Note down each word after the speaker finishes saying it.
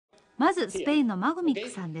まずスペインのマゴミック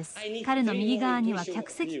さんです。彼の右側には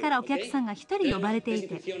客席からお客さんが1人呼ばれてい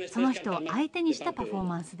て、その人を相手にしたパフォー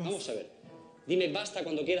マンスです。Dime basta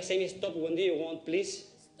cuando quieras. Say me stop when do you want, please.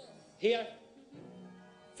 Here.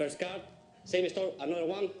 First card. Same stop. Another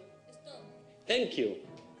one. Stop. Thank you.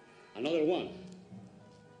 Another one.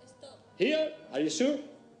 Stop. Here. Are you sure?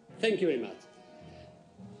 Thank you very much.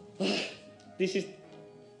 This is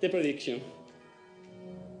the prediction.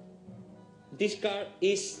 This card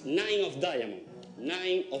is 9 of diamond.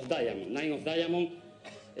 9 of diamond. 9 of diamond.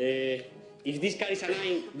 If this card is a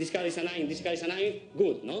 9, this card is a 9, this card is a 9,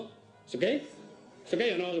 good, no? It's okay? It's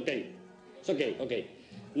okay or not okay? It's okay, okay.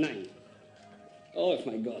 9. Oh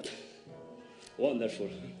my God. Wonderful.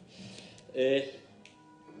 I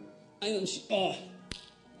don't see. Oh,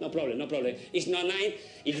 no problem, no problem. It's not 9.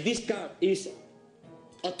 If this card is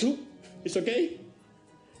a 2, it's okay?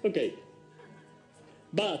 Okay.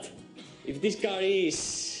 But if this card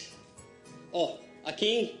is, a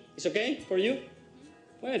king, it's okay for you?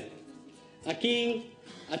 Well, a king,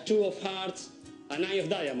 a 2 of hearts, a 9 of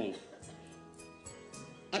diamond.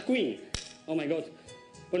 A queen. Oh my God.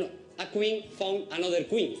 Bueno, a queen found another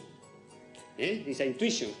queen. It's an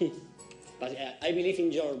intuition. But I believe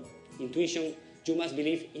in your intuition. You must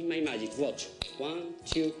believe in my magic. Watch. 1,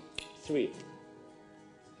 2, 3.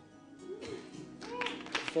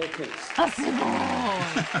 4 queens. あ、すごい。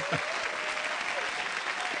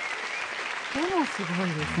でもすごい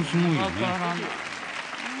ですね。わからない。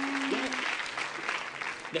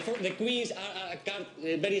The queens are a card,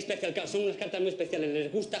 very special card. Son unas cartas muy especiales. Les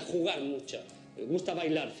gusta jugar mucho. Les gusta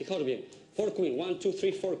bailar. Fijaos bien. 4 queens. 1, 2,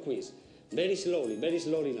 3, 4 queens. Very slowly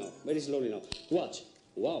now. Very slowly now. Watch.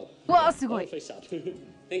 Wow. わあ、すごい。Face up.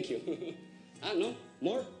 Thank you. No?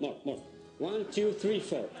 More? 1, 2, 3,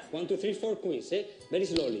 4. 1, 2, 3, 4 queens. Very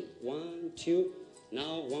slowly. 1, 2.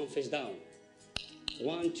 Now 1 face down.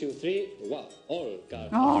 1, 2, 3. Wow. All cards.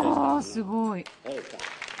 ああ、すごい。All cards.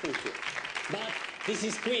 Thank you. But this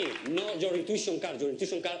is queen, not your intuition card. Your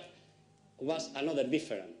intuition card was another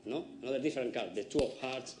different, no? Another different card. The 2 of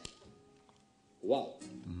hearts. Wow.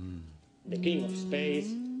 The king of spades,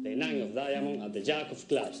 the 9 of diamond, and the jack of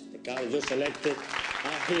clubs. The cards you selected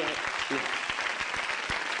are here.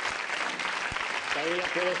 Todavía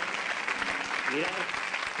puedes mirar.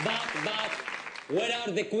 But, where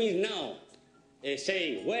are the queens now?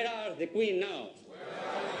 Saying, where are the queens now?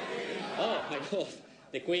 Oh my God.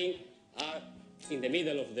 The queen are in the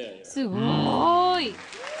middle of the... すごい。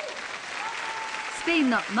スペイン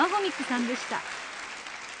のマゴミックさんでした。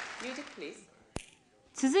Music, please.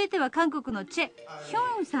 続いては韓国のチェ・ヒ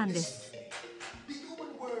ョンさんです。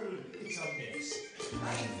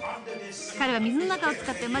彼は水の中を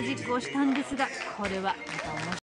使ってマジックをしたんですが、これはまた面白い。